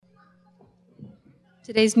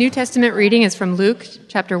Today's New Testament reading is from Luke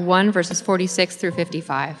chapter 1, verses 46 through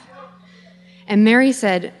 55. And Mary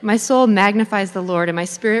said, "My soul magnifies the Lord, and my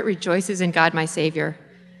spirit rejoices in God my Savior,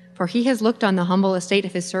 for he has looked on the humble estate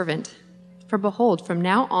of his servant. For behold, from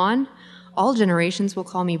now on, all generations will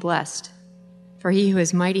call me blessed. For he who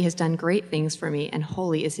is mighty has done great things for me, and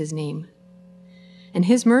holy is his name. And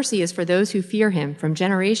his mercy is for those who fear him from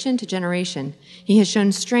generation to generation. He has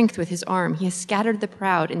shown strength with his arm. He has scattered the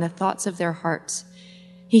proud in the thoughts of their hearts.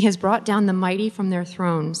 He has brought down the mighty from their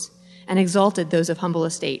thrones and exalted those of humble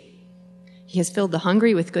estate. He has filled the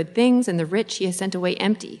hungry with good things, and the rich he has sent away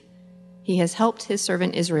empty. He has helped his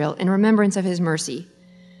servant Israel in remembrance of his mercy,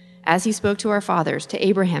 as he spoke to our fathers, to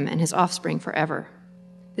Abraham and his offspring forever."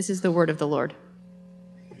 This is the word of the Lord.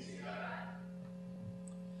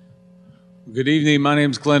 Good evening. My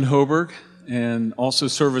name is Glenn Hoberg, and also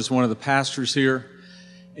serve as one of the pastors here.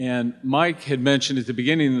 And Mike had mentioned at the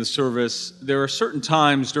beginning of the service, there are certain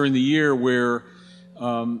times during the year where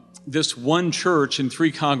this one church in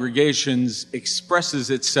three congregations expresses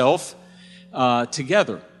itself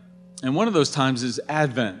together. And one of those times is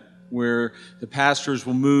Advent, where the pastors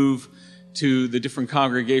will move to the different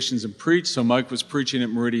congregations and preach. So Mike was preaching at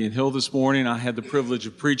Meridian Hill this morning. I had the privilege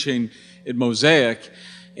of preaching at Mosaic.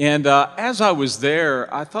 And as I was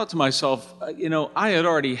there, I thought to myself, I had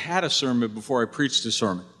already had a sermon before I preached a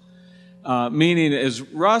sermon. Meaning, as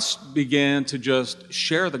Russ began to just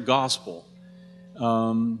share the gospel,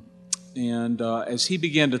 and as he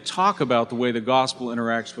began to talk about the way the gospel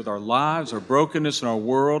interacts with our lives, our brokenness, and our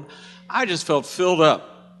world, I just felt filled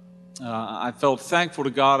up. I felt thankful to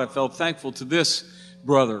God. I felt thankful to this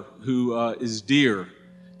brother who is dear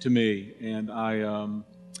to me, and I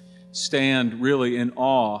stand really in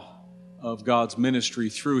awe of God's ministry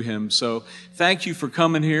through him. So thank you for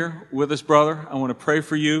coming here with us, brother. I want to pray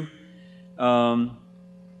for you.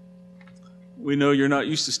 We know you're not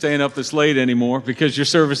used to staying up this late anymore because your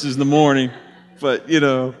service is in the morning, but we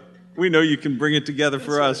know you can bring it together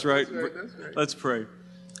for us, right? That's right. Let's pray.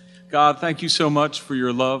 God, thank you so much for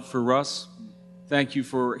your love for Russ. Thank you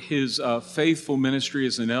for his faithful ministry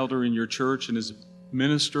as an elder in your church and as a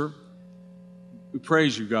minister. We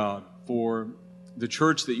praise you, God, for the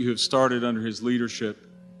church that you have started under his leadership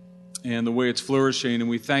and the way it's flourishing. And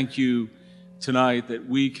we thank you tonight that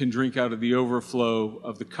we can drink out of the overflow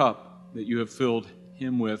of the cup that you have filled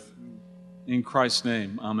him with. In Christ's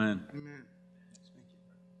name, amen. Amen.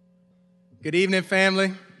 Good evening,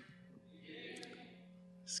 family.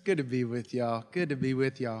 It's good to be with y'all. Good to be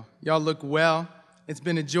with y'all. Y'all look well. It's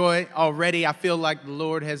been a joy already. I feel like the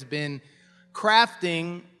Lord has been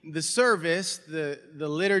crafting the service, the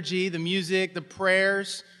liturgy, the music, the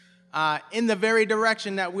prayers, in the very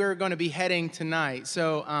direction that we're going to be heading tonight.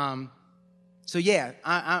 So I'm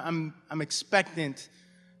expectant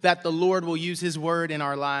that the Lord will use his word in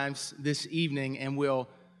our lives this evening and will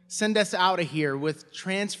send us out of here with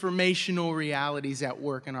transformational realities at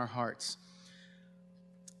work in our hearts.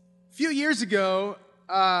 A few years ago,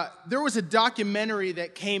 there was a documentary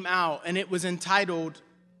that came out, and it was entitled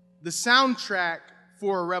The Soundtrack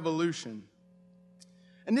for a Revolution.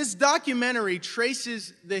 And this documentary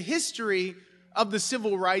traces the history of the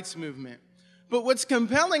civil rights movement. But what's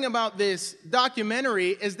compelling about this documentary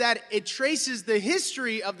is that it traces the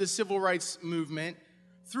history of the civil rights movement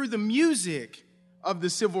through the music of the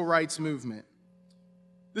civil rights movement.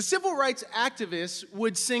 The civil rights activists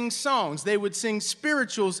would sing songs. They would sing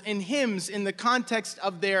spirituals and hymns in the context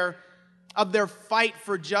of their fight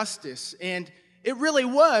for justice. And it really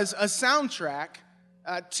was a soundtrack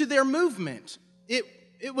to their movement.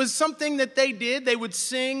 It was something that they did. They would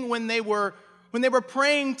sing when they were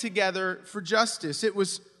praying together for justice. It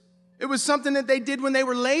was something that they did when they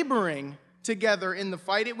were laboring together in the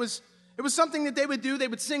fight. It was something that they would do. They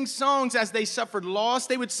would sing songs as they suffered loss.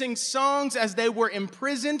 They would sing songs as they were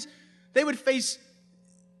imprisoned. They would face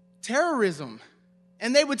terrorism.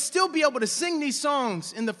 And they would still be able to sing these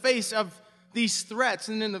songs in the face of these threats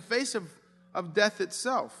and in the face of death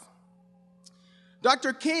itself.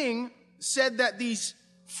 Dr. King said that these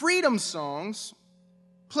freedom songs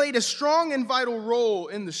played a strong and vital role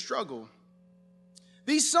in the struggle.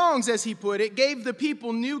 These songs, as he put it, gave the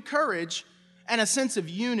people new courage and a sense of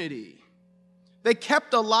unity. They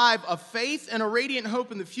kept alive a faith and a radiant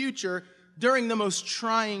hope in the future during the most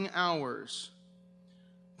trying hours.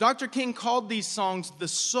 Dr. King called these songs the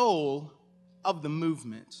soul of the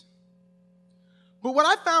movement. But what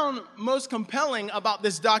I found most compelling about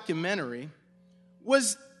this documentary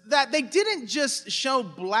was that they didn't just show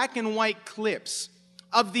black and white clips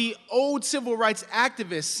of the old civil rights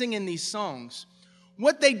activists singing these songs.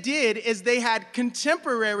 What they did is they had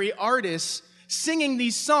contemporary artists singing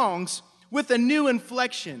these songs with a new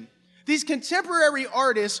inflection. These contemporary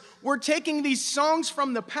artists were taking these songs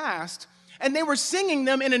from the past and they were singing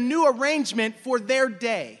them in a new arrangement for their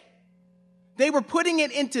day. They were putting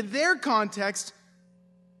it into their context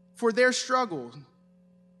for their struggle.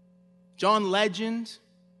 John Legend,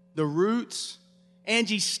 The Roots,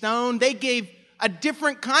 Angie Stone, they gave a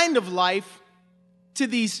different kind of life to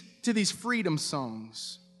these freedom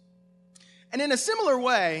songs. And in a similar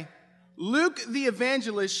way, Luke the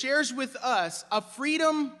evangelist shares with us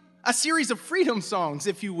a series of freedom songs,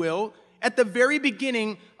 if you will, at the very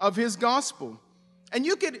beginning of his gospel. And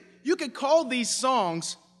you could call these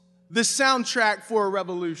songs the soundtrack for a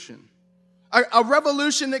revolution. A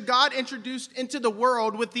revolution that God introduced into the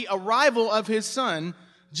world with the arrival of his son,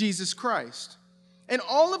 Jesus Christ. And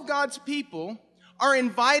all of God's people are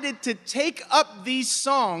invited to take up these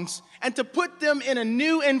songs and to put them in a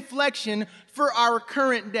new inflection for our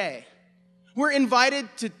current day. We're invited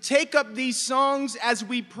to take up these songs as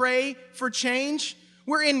we pray for change.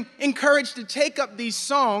 We're encouraged to take up these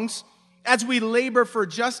songs as we labor for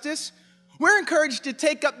justice. We're encouraged to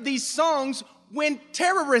take up these songs when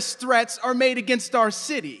terrorist threats are made against our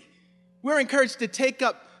city. We're encouraged to take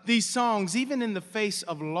up these songs even in the face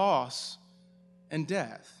of loss and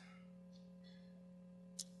death.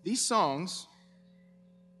 These songs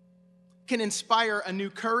can inspire a new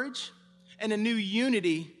courage and a new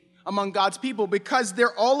unity among God's people because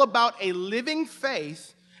they're all about a living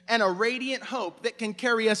faith and a radiant hope that can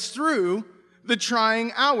carry us through the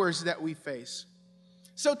trying hours that we face.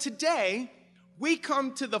 So today, we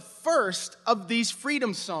come to the first of these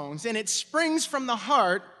freedom songs, and it springs from the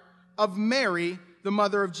heart of Mary, the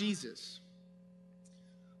mother of Jesus.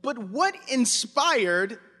 But what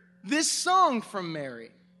inspired this song from Mary?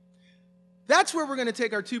 That's where we're going to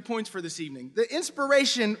take our 2 points for this evening. The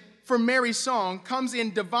inspiration for Mary's song comes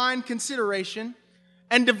in divine consideration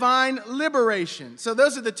and divine liberation. So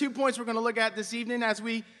those are the 2 points we're going to look at this evening as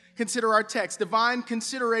we consider our text: divine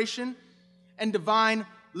consideration and divine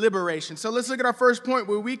liberation. So let's look at our first point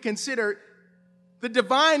where we consider the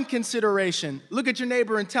divine consideration. Look at your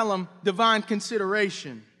neighbor and tell him divine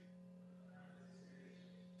consideration.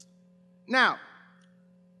 Now,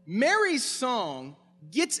 Mary's song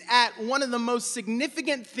gets at one of the most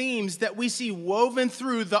significant themes that we see woven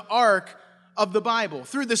through the arc of the Bible.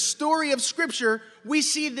 Through the story of Scripture, we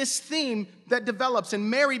see this theme that develops, and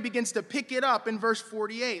Mary begins to pick it up in verse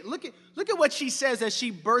 48. Look at what she says as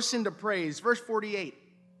she bursts into praise. Verse 48.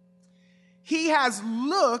 He has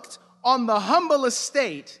looked on the humble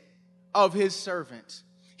estate of his servant.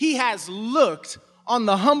 He has looked on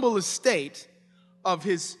the humble estate of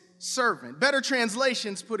his servant. Better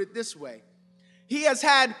translations put it this way: he has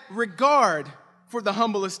had regard for the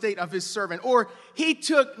humble estate of his servant, or he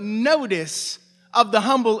took notice of the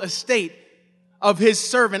humble estate of his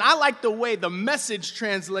servant. I like the way the Message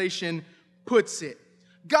translation puts it.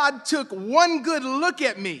 God took one good look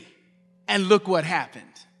at me, and look what happened.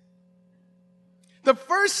 The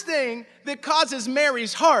first thing that causes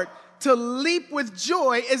Mary's heart to leap with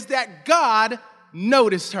joy is that God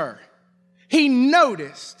noticed her. He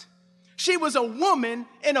noticed. She was a woman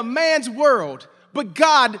in a man's world, but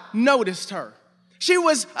God noticed her. She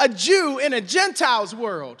was a Jew in a Gentile's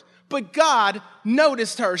world, but God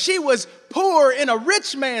noticed her. She was poor in a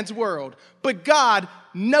rich man's world, but God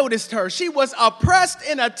noticed her. She was oppressed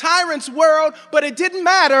in a tyrant's world, but it didn't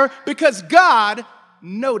matter because God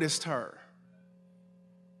noticed her.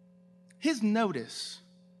 His notice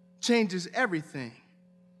changes everything.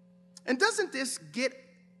 And doesn't this get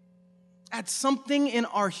at something in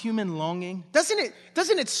our human longing? Doesn't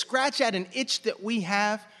it scratch at an itch that we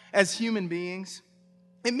have as human beings?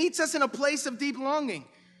 It meets us in a place of deep longing.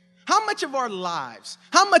 How much of our lives,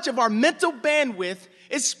 how much of our mental bandwidth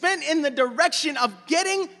is spent in the direction of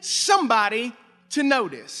getting somebody to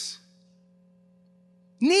notice?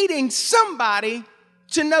 Needing somebody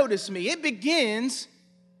to notice me. It begins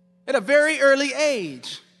at a very early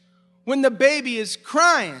age when the baby is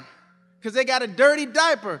crying because they got a dirty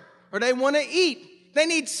diaper or they want to eat. They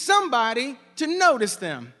need somebody to notice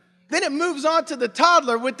them. Then it moves on to the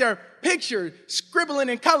toddler with their picture, scribbling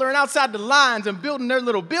and coloring outside the lines and building their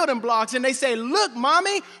little building blocks. And they say, "Look,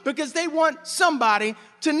 mommy," because they want somebody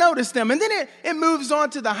to notice them. And then it moves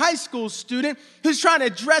on to the high school student who's trying to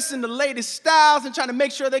dress in the latest styles and trying to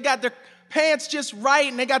make sure they got their pants just right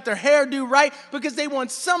and they got their hairdo right because they want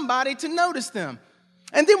somebody to notice them.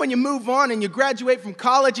 And then when you move on and you graduate from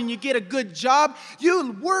college and you get a good job,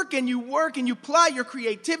 you work and you ply your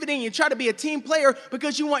creativity and you try to be a team player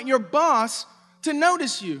because you want your boss to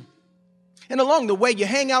notice you. And along the way, you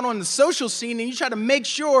hang out on the social scene and you try to make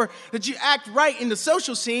sure that you act right in the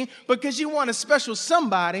social scene because you want a special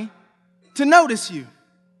somebody to notice you.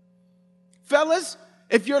 Fellas,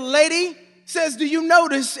 if your lady says, do you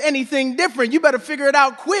notice anything different? You better figure it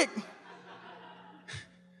out quick.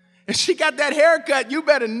 If she got that haircut, you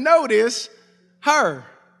better notice her.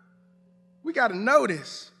 We got to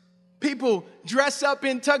notice. People dress up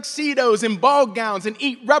in tuxedos and ball gowns and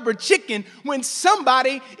eat rubber chicken when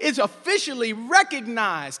somebody is officially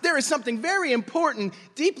recognized. There is something very important,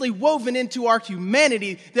 deeply woven into our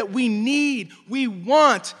humanity that we need. We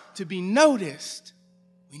want to be noticed.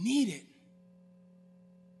 We need it.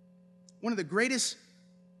 One of the greatest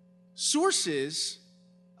sources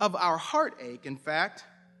of our heartache, in fact,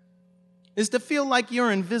 is to feel like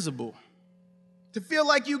you're invisible. To feel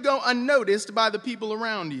like you go unnoticed by the people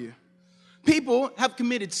around you. People have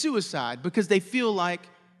committed suicide because they feel like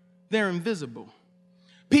they're invisible.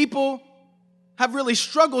 People have really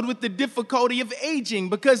struggled with the difficulty of aging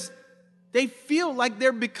because they feel like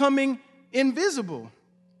they're becoming invisible.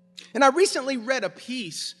 And I recently read a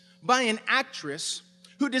piece by an actress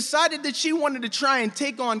who decided that she wanted to try and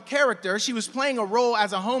take on character. She was playing a role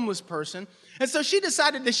as a homeless person. And so she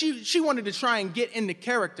decided that she wanted to try and get into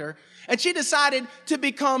character. And she decided to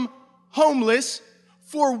become homeless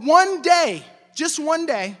for one day, just one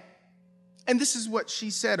day. And this is what she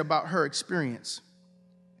said about her experience.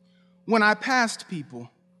 When I passed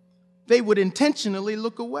people, they would intentionally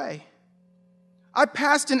look away. I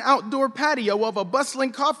passed an outdoor patio of a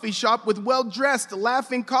bustling coffee shop with well-dressed,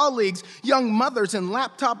 laughing colleagues, young mothers, and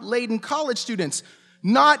laptop-laden college students.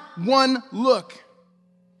 Not one look.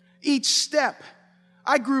 Each step,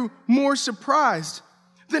 I grew more surprised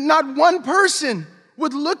that not one person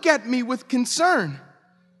would look at me with concern,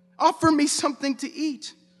 offer me something to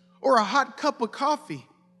eat, or a hot cup of coffee.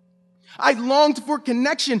 I longed for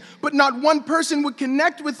connection, but not one person would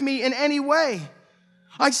connect with me in any way.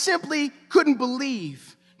 I simply couldn't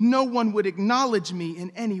believe no one would acknowledge me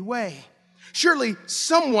in any way. Surely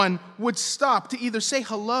someone would stop to either say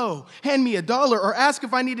hello, hand me $1, or ask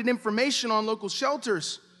if I needed information on local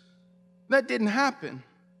shelters. That didn't happen.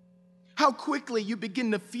 How quickly you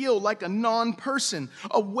begin to feel like a non-person,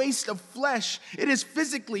 a waste of flesh. It is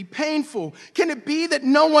physically painful. Can it be that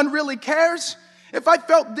no one really cares? If I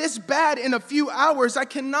felt this bad in a few hours, I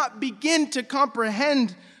cannot begin to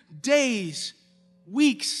comprehend days,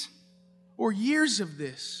 weeks, or years of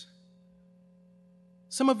this.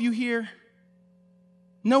 Some of you here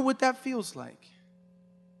know what that feels like.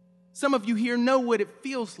 Some of you here know what it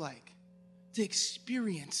feels like to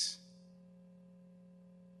experience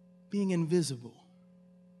being invisible.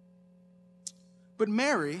 But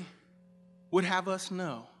Mary would have us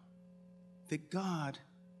know that God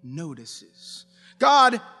notices.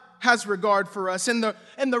 God has regard for us. And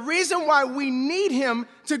the reason why we need him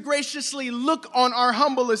to graciously look on our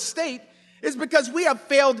humble estate is because we have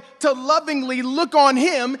failed to lovingly look on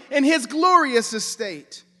him in his glorious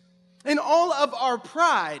estate. In all of our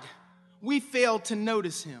pride, we fail to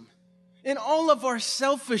notice him. In all of our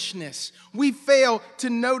selfishness, we fail to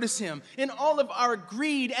notice him. In all of our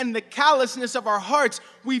greed and the callousness of our hearts,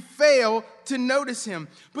 we fail to notice him.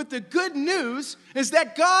 But the good news is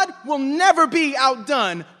that God will never be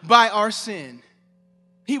outdone by our sin.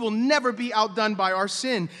 He will never be outdone by our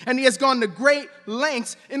sin. And he has gone to great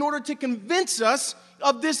lengths in order to convince us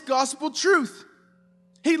of this gospel truth.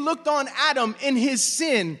 He looked on Adam in his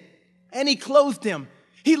sin and he clothed him.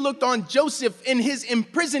 He looked on Joseph in his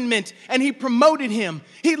imprisonment and he promoted him.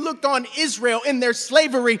 He looked on Israel in their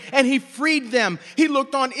slavery and he freed them. He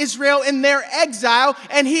looked on Israel in their exile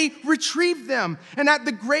and he retrieved them. And at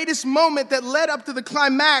the greatest moment that led up to the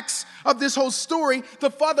climax of this whole story,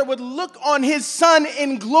 the Father would look on his Son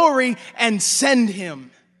in glory and send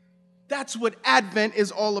him. That's what Advent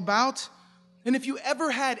is all about. And if you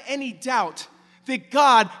ever had any doubt that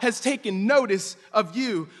God has taken notice of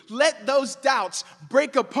you, let those doubts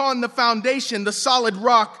break upon the foundation, the solid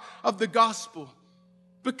rock of the gospel.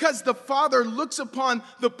 Because the Father looks upon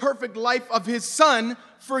the perfect life of his Son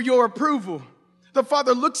for your approval. The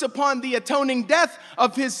Father looks upon the atoning death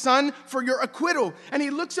of his Son for your acquittal. And he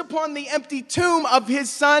looks upon the empty tomb of his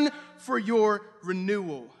Son for your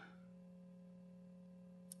renewal.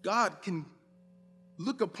 God can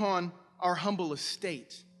look upon our humble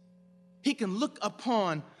estate. He can look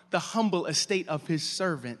upon the humble estate of his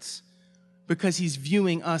servants because he's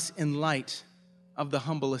viewing us in light of the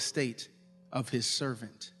humble estate of his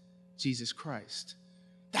servant, Jesus Christ.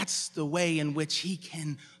 That's the way in which he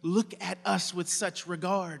can look at us with such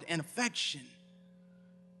regard and affection.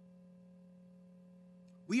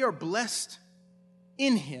 We are blessed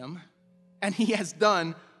in him, and he has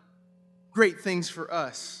done great things for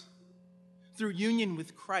us. Through union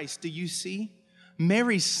with Christ, do you see?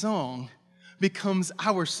 Mary's song becomes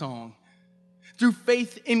our song Through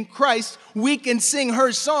faith in Christ, we can sing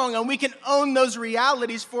her song and we can own those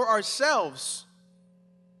realities for ourselves.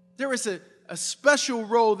 There is a special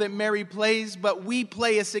role that Mary plays, but we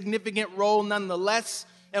play a significant role nonetheless,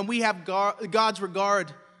 and we have God's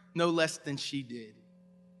regard no less than she did.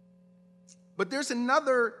 But there's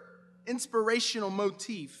another inspirational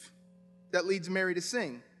motif that leads Mary to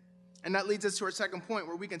sing, and that leads us to our second point,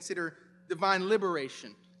 where we consider divine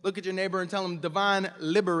liberation. Look at your neighbor and tell him, divine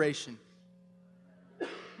liberation.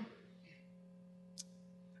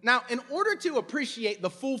 Now, in order to appreciate the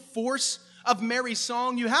full force of Mary's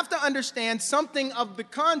song, you have to understand something of the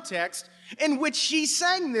context in which she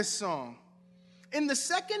sang this song. In the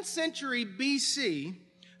 2nd century BC,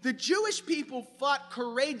 the Jewish people fought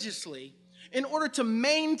courageously in order to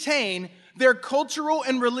maintain their cultural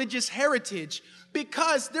and religious heritage,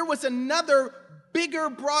 because there was another bigger,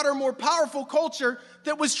 broader, more powerful culture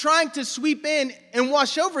that was trying to sweep in and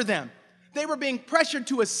wash over them. They were being pressured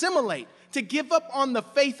to assimilate, to give up on the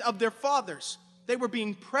faith of their fathers. They were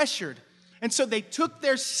being pressured. And so they took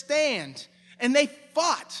their stand and they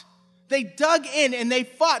fought. They dug in and they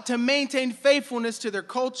fought to maintain faithfulness to their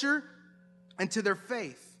culture and to their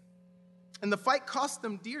faith. And the fight cost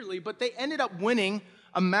them dearly, but they ended up winning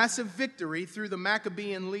a massive victory through the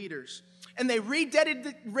Maccabean leaders. And they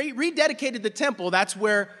rededicated the temple. That's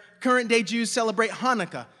where current day Jews celebrate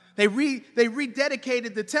Hanukkah. They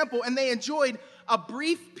rededicated the temple, and they enjoyed a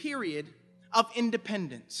brief period of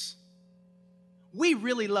independence. We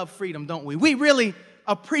really love freedom, don't we? We really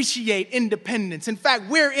appreciate independence. In fact,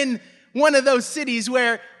 we're in one of those cities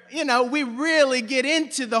where, we really get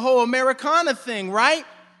into the whole Americana thing, right?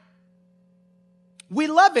 We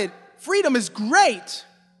love it. Freedom is great.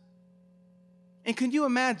 And can you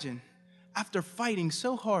imagine, after fighting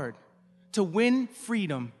so hard to win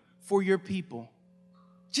freedom for your people,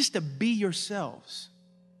 just to be yourselves,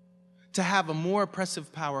 to have a more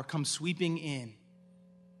oppressive power come sweeping in?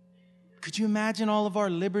 Could you imagine all of our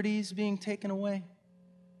liberties being taken away?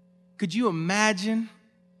 Could you imagine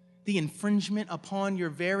the infringement upon your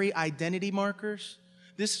very identity markers?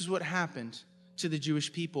 This is what happened to the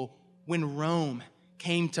Jewish people when Rome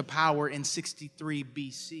came to power in 63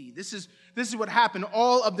 BC. This is what happened.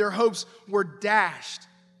 All of their hopes were dashed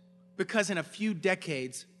because in a few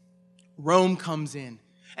decades, Rome comes in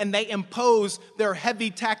and they impose their heavy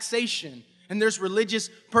taxation, and there's religious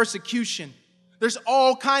persecution. There's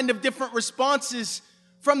all kind of different responses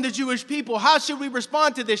from the Jewish people. How should we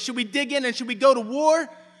respond to this? Should we dig in and should we go to war?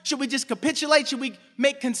 Should we just capitulate? Should we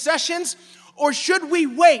make concessions? Or should we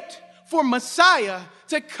wait for Messiah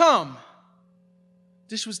to come?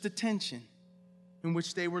 This was the tension in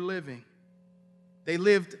which they were living. They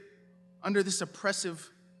lived under this oppressive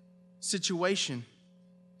situation.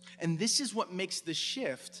 And this is what makes the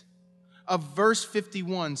shift of verse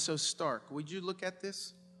 51 so stark. Would you look at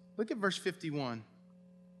this? Look at verse 51.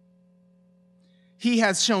 He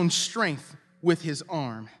has shown strength with his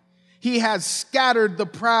arm. He has scattered the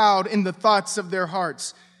proud in the thoughts of their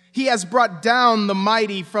hearts. He has brought down the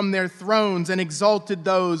mighty from their thrones and exalted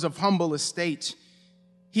those of humble estate.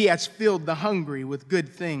 He has filled the hungry with good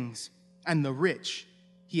things, and the rich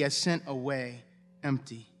he has sent away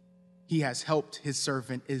empty. He has helped his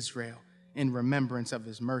servant Israel in remembrance of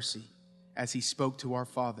his mercy, as he spoke to our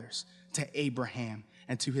fathers, to Abraham,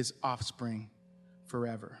 and to his offspring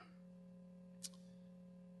forever.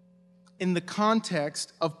 In the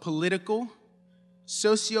context of political,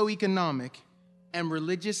 socioeconomic, and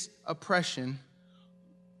religious oppression,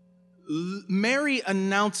 Mary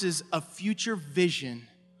announces a future vision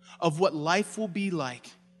of what life will be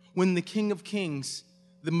like when the King of Kings,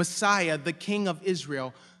 the Messiah, the King of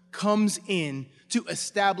Israel, comes in to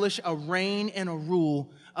establish a reign and a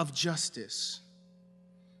rule of justice.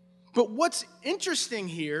 But what's interesting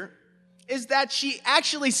here is that she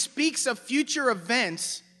actually speaks of future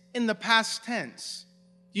events in the past tense.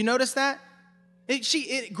 You notice that?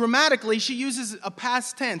 Grammatically, she uses a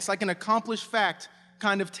past tense, like an accomplished fact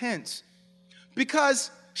kind of tense,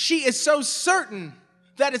 because she is so certain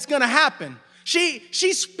that it's going to happen.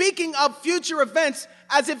 She's speaking of future events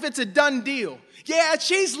as if it's a done deal. Yeah,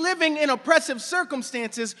 she's living in oppressive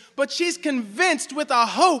circumstances, but she's convinced with a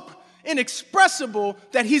hope inexpressible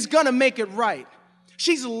that he's going to make it right.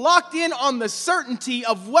 She's locked in on the certainty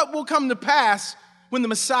of what will come to pass when the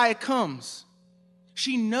Messiah comes.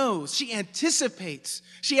 She knows, she anticipates,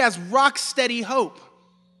 she has rock-steady hope.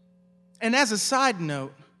 And as a side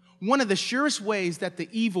note, one of the surest ways that the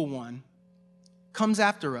evil one comes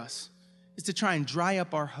after us is to try and dry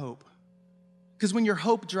up our hope. Because when your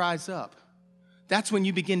hope dries up, that's when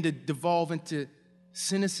you begin to devolve into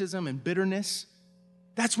cynicism and bitterness.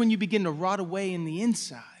 That's when you begin to rot away in the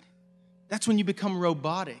inside. That's when you become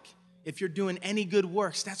robotic. If you're doing any good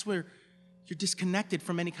works, that's where you're disconnected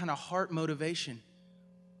from any kind of heart motivation.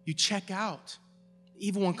 You check out. The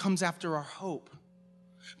evil one comes after our hope.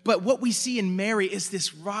 But what we see in Mary is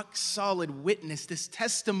this rock-solid witness, this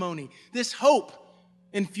testimony, this hope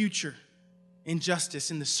in future, in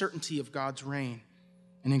justice, in the certainty of God's reign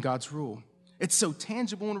and in God's rule. It's so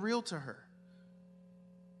tangible and real to her.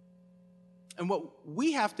 And what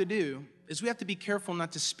we have to do is we have to be careful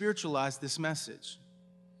not to spiritualize this message.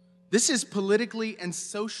 This is politically and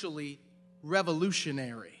socially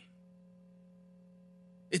revolutionary.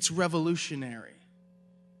 It's revolutionary.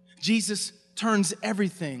 Jesus turns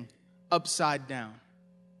everything upside down.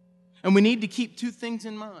 And we need to keep two things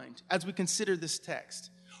in mind as we consider this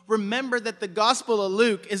text. Remember that the Gospel of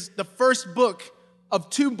Luke is the first book of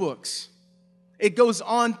two books. It goes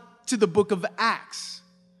on to the book of Acts.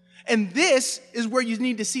 And this is where you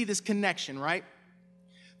need to see this connection, right?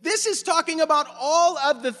 This is talking about all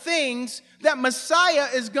of the things that Messiah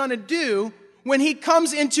is going to do when he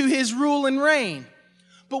comes into his rule and reign.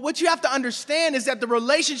 But what you have to understand is that the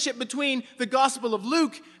relationship between the Gospel of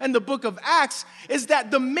Luke and the book of Acts is that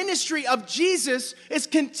the ministry of Jesus is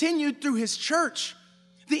continued through his church.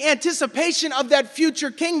 The anticipation of that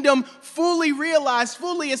future kingdom fully realized,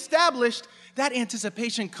 fully established, that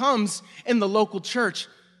anticipation comes in the local church,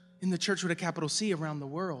 in the church with a capital C around the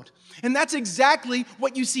world. And that's exactly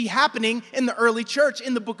what you see happening in the early church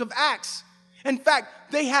in the book of Acts. In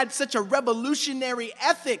fact, they had such a revolutionary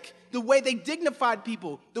ethic, the way they dignified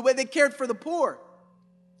people, the way they cared for the poor,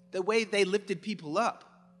 the way they lifted people up,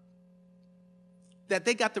 that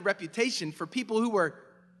they got the reputation for people who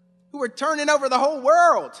were turning over the whole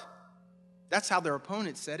world. That's how their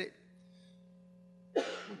opponents said it.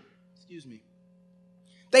 Excuse me.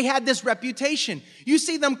 They had this reputation. You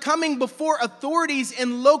see them coming before authorities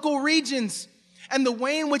in local regions, and the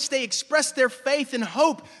way in which they expressed their faith and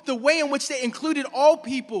hope, the way in which they included all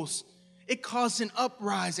peoples, it caused an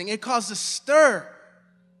uprising. It caused a stir.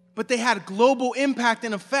 But they had global impact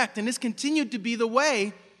and effect, and this continued to be the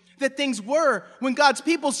way that things were when God's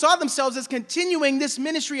people saw themselves as continuing this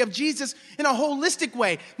ministry of Jesus in a holistic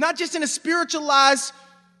way, not just in a spiritualized,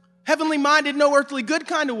 heavenly minded, no earthly good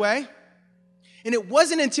kind of way. And it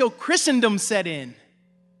wasn't until Christendom set in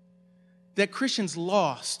that Christians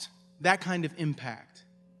lost that kind of impact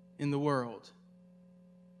in the world.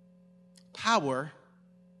 Power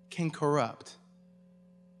can corrupt.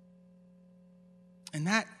 And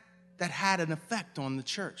that had an effect on the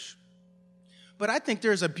church. But I think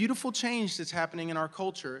there's a beautiful change that's happening in our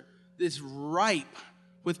culture that's ripe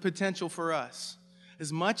with potential for us.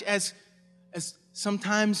 As much as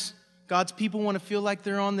sometimes God's people want to feel like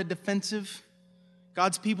they're on the defensive,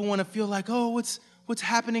 God's people want to feel like, oh, what's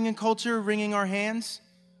happening in culture, wringing our hands?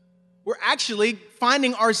 We're actually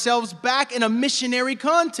finding ourselves back in a missionary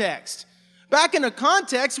context, back in a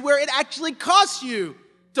context where it actually costs you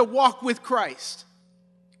to walk with Christ,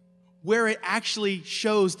 where it actually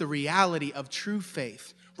shows the reality of true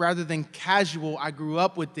faith rather than casual, I grew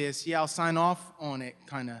up with this, yeah, I'll sign off on it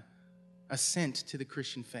kind of assent to the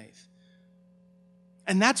Christian faith.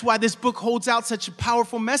 And that's why this book holds out such a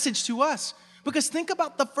powerful message to us. Because think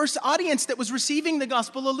about the first audience that was receiving the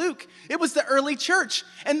Gospel of Luke. It was the early church,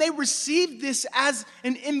 and they received this as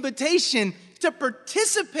an invitation to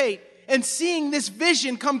participate in seeing this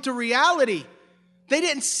vision come to reality. They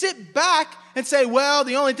didn't sit back and say, well,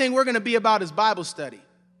 the only thing we're going to be about is Bible study.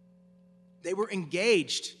 They were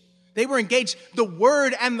engaged. They were engaged. The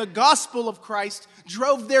word and the gospel of Christ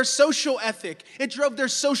drove their social ethic. It drove their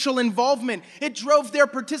social involvement. It drove their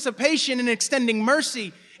participation in extending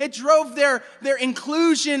mercy. It drove their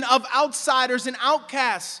inclusion of outsiders and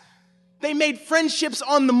outcasts. They made friendships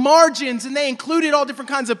on the margins, and they included all different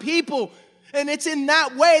kinds of people. And it's in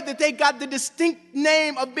that way that they got the distinct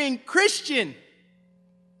name of being Christian.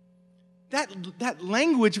 That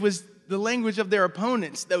language was the language of their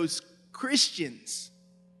opponents, those Christians.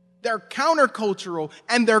 They're countercultural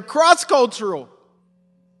and they're cross-cultural.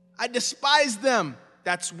 I despise them.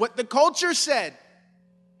 That's what the culture said.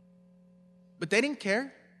 But they didn't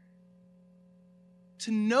care.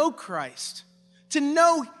 To know Christ, to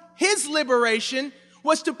know his liberation,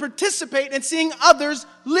 was to participate in seeing others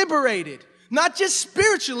liberated. Not just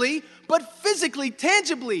spiritually, but physically,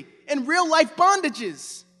 tangibly, in real-life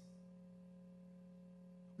bondages.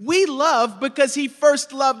 We love because he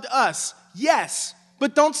first loved us. Yes,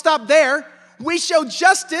 but don't stop there. We show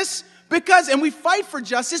justice and we fight for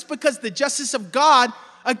justice because the justice of God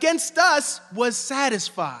against us was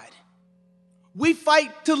satisfied. We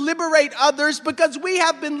fight to liberate others because we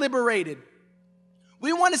have been liberated.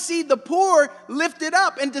 We want to see the poor lifted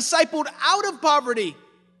up and discipled out of poverty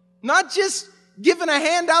Not just given a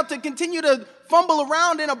handout to continue to fumble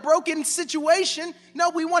around in a broken situation. No,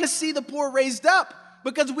 we want to see the poor raised up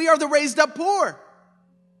because we are the raised up poor.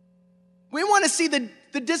 We want to see the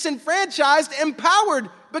disenfranchised empowered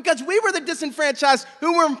because we were the disenfranchised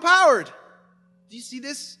who were empowered. Do you see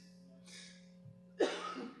this?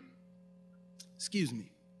 Excuse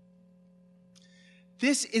me.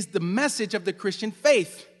 This is the message of the Christian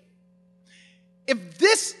faith. If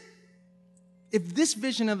this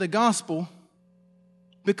vision of the gospel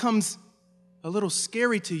becomes a little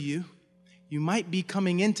scary to you, you might be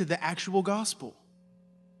coming into the actual gospel.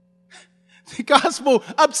 The gospel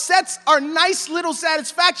upsets our nice little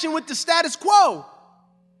satisfaction with the status quo.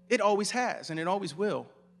 It always has, and it always will.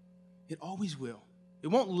 It always will. It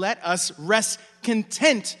won't let us rest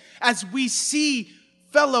content as we see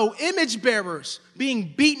fellow image bearers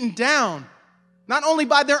being beaten down, not only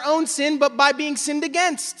by their own sin, but by being sinned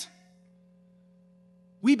against.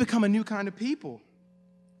 We become a new kind of people.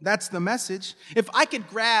 That's the message. If I could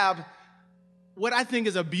grab what I think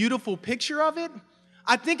is a beautiful picture of it,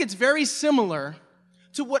 I think it's very similar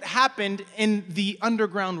to what happened in the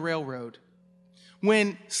Underground Railroad.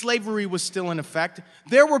 When slavery was still in effect,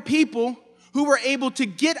 there were people who were able to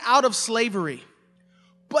get out of slavery.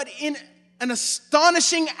 But in an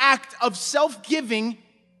astonishing act of self-giving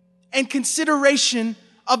and consideration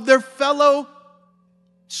of their fellow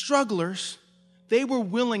strugglers, they were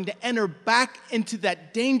willing to enter back into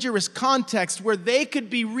that dangerous context where they could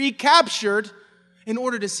be recaptured in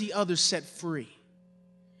order to see others set free.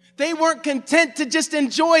 They weren't content to just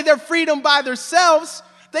enjoy their freedom by themselves.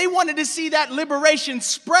 They wanted to see that liberation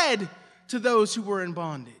spread to those who were in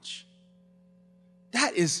bondage.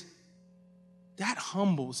 That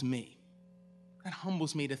humbles me. That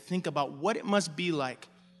humbles me to think about what it must be like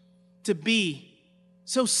to be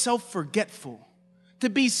so self-forgetful, to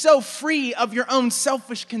be so free of your own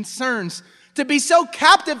selfish concerns, to be so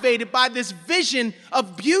captivated by this vision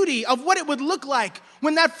of beauty, of what it would look like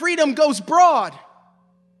when that freedom goes broad.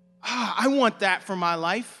 I want that for my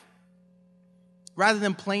life. Rather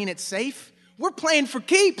than playing it safe, we're playing for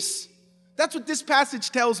keeps. That's what this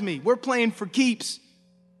passage tells me. We're playing for keeps.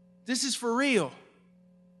 This is for real.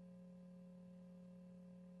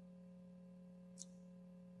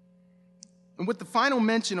 And with the final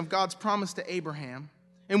mention of God's promise to Abraham,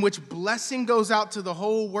 in which blessing goes out to the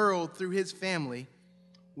whole world through his family,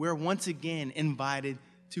 we're once again invited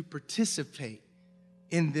to participate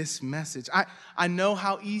in this message. I know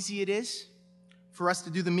how easy it is for us to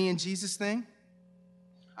do the me and Jesus thing.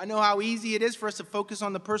 I know how easy it is for us to focus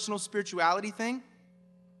on the personal spirituality thing,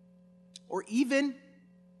 or even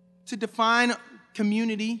to define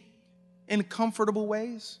community in comfortable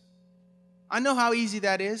ways. I know how easy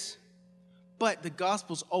that is. But the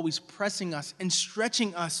gospel's always pressing us and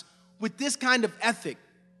stretching us with this kind of ethic.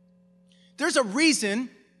 There's a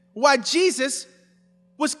reason why Jesus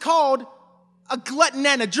was called a glutton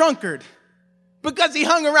and a drunkard, because he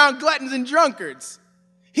hung around gluttons and drunkards.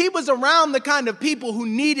 He was around the kind of people who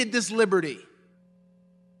needed this liberty.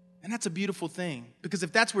 And that's a beautiful thing, because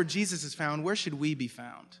if that's where Jesus is found, where should we be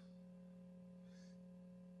found?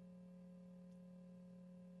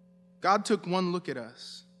 God took one look at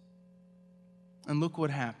us. And look what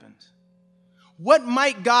happened. What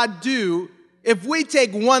might God do if we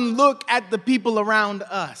take one look at the people around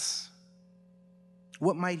us?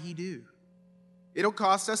 What might he do? It'll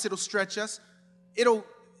cost us. It'll stretch us. It'll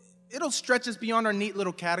stretch us beyond our neat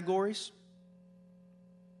little categories.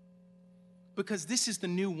 Because this is the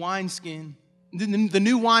new wineskin, the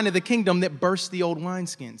new wine of the kingdom that bursts the old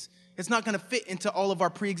wineskins. It's not going to fit into all of our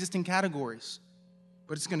pre-existing categories,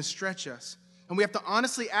 but it's going to stretch us. And we have to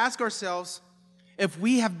honestly ask ourselves, if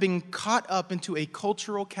we have been caught up into a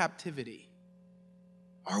cultural captivity,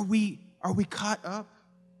 are we caught up?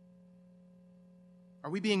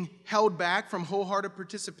 Are we being held back from wholehearted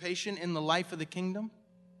participation in the life of the kingdom?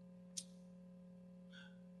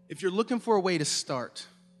 If you're looking for a way to start,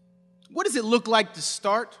 what does it look like to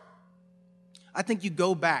start? I think you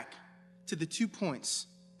go back to the 2 points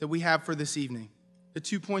that we have for this evening. The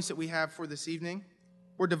 2 points that we have for this evening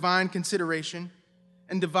were divine consideration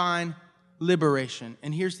and divine liberation.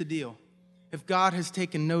 And here's the deal. If God has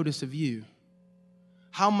taken notice of you,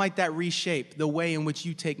 how might that reshape the way in which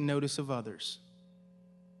you take notice of others?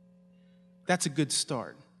 That's a good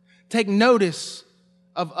start. Take notice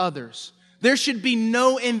of others. There should be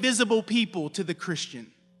no invisible people to the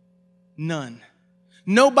Christian. None.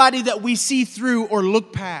 Nobody that we see through or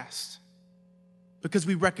look past, because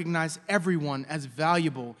we recognize everyone as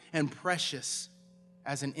valuable and precious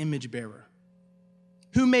as an image bearer.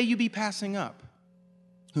 Who may you be passing up?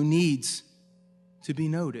 Who needs to be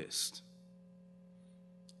noticed?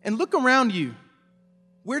 And look around you.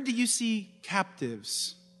 Where do you see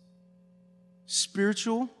captives?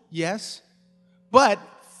 Spiritual, yes, but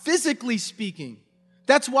physically speaking.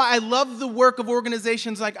 That's why I love the work of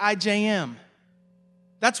organizations like IJM.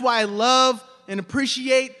 That's why I love and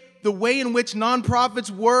appreciate the way in which nonprofits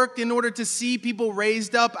work in order to see people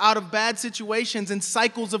raised up out of bad situations and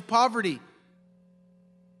cycles of poverty.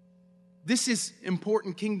 This is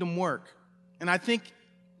important kingdom work. And I think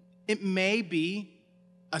it may be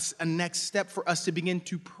a next step for us to begin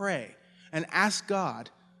to pray and ask God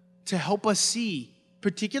to help us see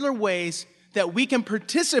particular ways that we can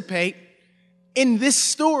participate in this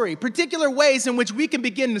story, particular ways in which we can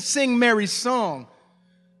begin to sing Mary's song.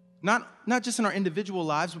 Not just in our individual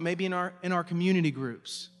lives, but maybe in our community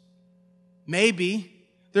groups. Maybe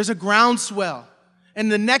there's a groundswell, and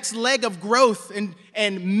the next leg of growth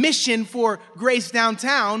and mission for Grace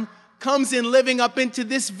Downtown comes in living up into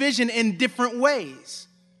this vision in different ways.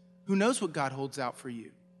 Who knows what God holds out for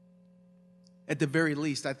you? At the very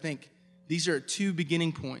least, I think these are two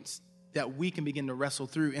beginning points that we can begin to wrestle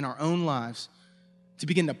through in our own lives to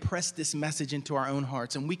begin to press this message into our own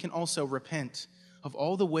hearts. And we can also repent of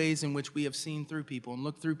all the ways in which we have seen through people and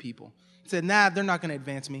looked through people. Said, nah, they're not going to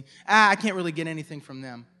advance me. I can't really get anything from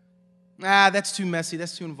them. That's too messy.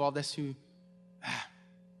 That's too involved. I'm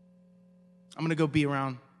going to go be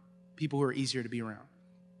around people who are easier to be around.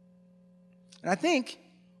 And I think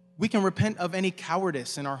we can repent of any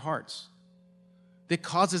cowardice in our hearts that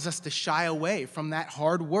causes us to shy away from that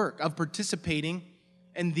hard work of participating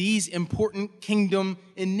in these important kingdom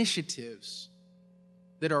initiatives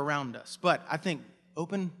that are around us. But I think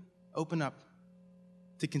open up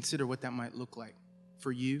to consider what that might look like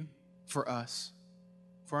for you, for us,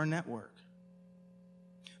 for our network.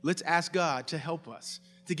 Let's ask God to help us,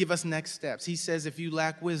 to give us next steps. He says, if you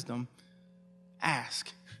lack wisdom, ask.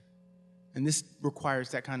 And this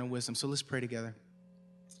requires that kind of wisdom. So let's pray together.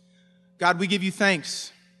 God, we give you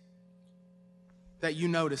thanks that you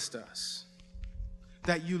noticed us,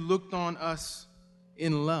 that you looked on us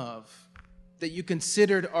in love, that you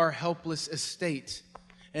considered our helpless estate,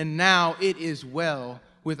 and now it is well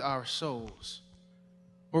with our souls.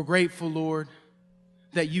 We're grateful, Lord,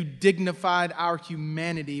 that you dignified our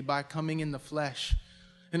humanity by coming in the flesh,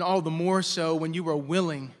 and all the more so when you were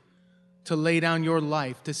willing to lay down your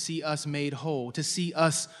life to see us made whole, to see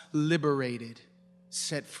us liberated,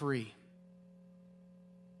 set free.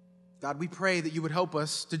 God, we pray that you would help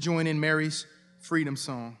us to join in Mary's freedom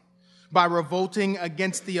song by revolting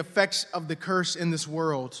against the effects of the curse in this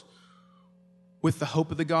world with the hope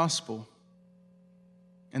of the gospel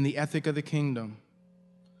and the ethic of the kingdom.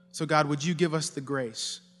 So God, would you give us the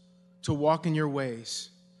grace to walk in your ways,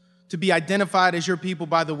 to be identified as your people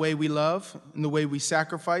by the way we love and the way we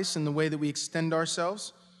sacrifice and the way that we extend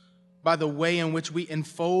ourselves, by the way in which we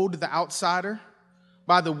enfold the outsider,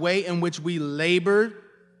 by the way in which we labor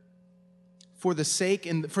for the sake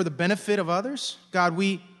and for the benefit of others. God,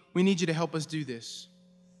 we need you to help us do this.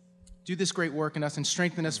 Do this great work in us and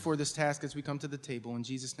strengthen us for this task as we come to the table. In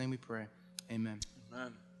Jesus' name we pray. Amen.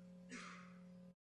 Amen.